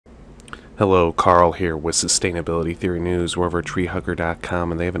Hello, Carl here with Sustainability Theory News. We're over at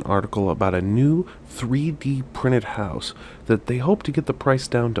treehugger.com, and they have an article about a new 3D printed house that they hope to get the price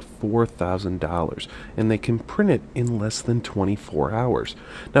down to $4,000, and they can print it in less than 24 hours.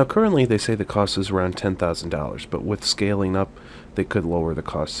 Now, currently they say the cost is around $10,000, but with scaling up, they could lower the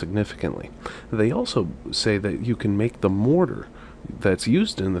cost significantly. They also say that you can make the mortar that's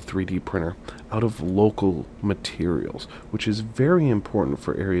used in the 3D printer out of local materials, which is very important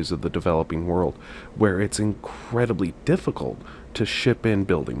for areas of the developing world where it's incredibly difficult to ship in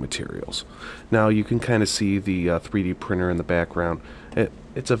building materials. Now you can kind of see the 3D printer in the background.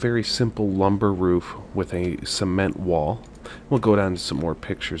 It's a very simple lumber roof with a cement wall. We'll go down to some more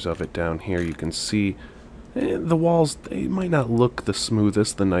pictures of it down here. You can see the walls, they might not look the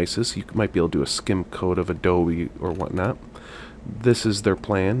smoothest, the nicest. You might be able to do a skim coat of Adobe or whatnot. This is their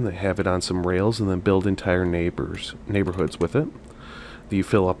plan. They have it on some rails and then build entire neighborhoods with it. You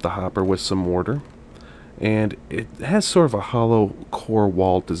fill up the hopper with some mortar, and it has sort of a hollow core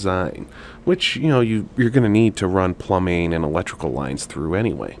wall design, which you're going to need to run plumbing and electrical lines through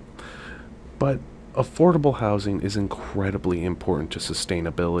anyway. But affordable housing is incredibly important to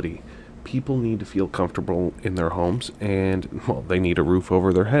sustainability. People need to feel comfortable in their homes, and, well, they need a roof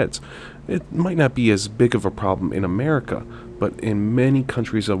over their heads. It might not be as big of a problem in America, but in many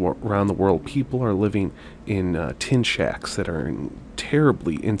countries around the world, people are living in tin shacks that are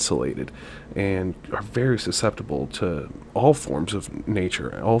terribly insulated and are very susceptible to all forms of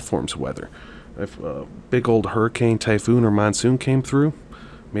nature, all forms of weather. If a big old hurricane, typhoon, or monsoon came through,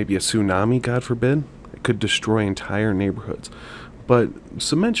 maybe a tsunami, God forbid, it could destroy entire neighborhoods. But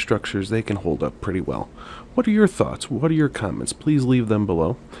cement structures, they can hold up pretty well. What are your thoughts? What are your comments? Please leave them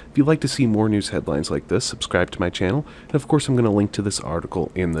below. If you'd like to see more news headlines like this, subscribe to my channel. And of course, I'm going to link to this article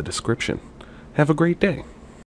in the description. Have a great day.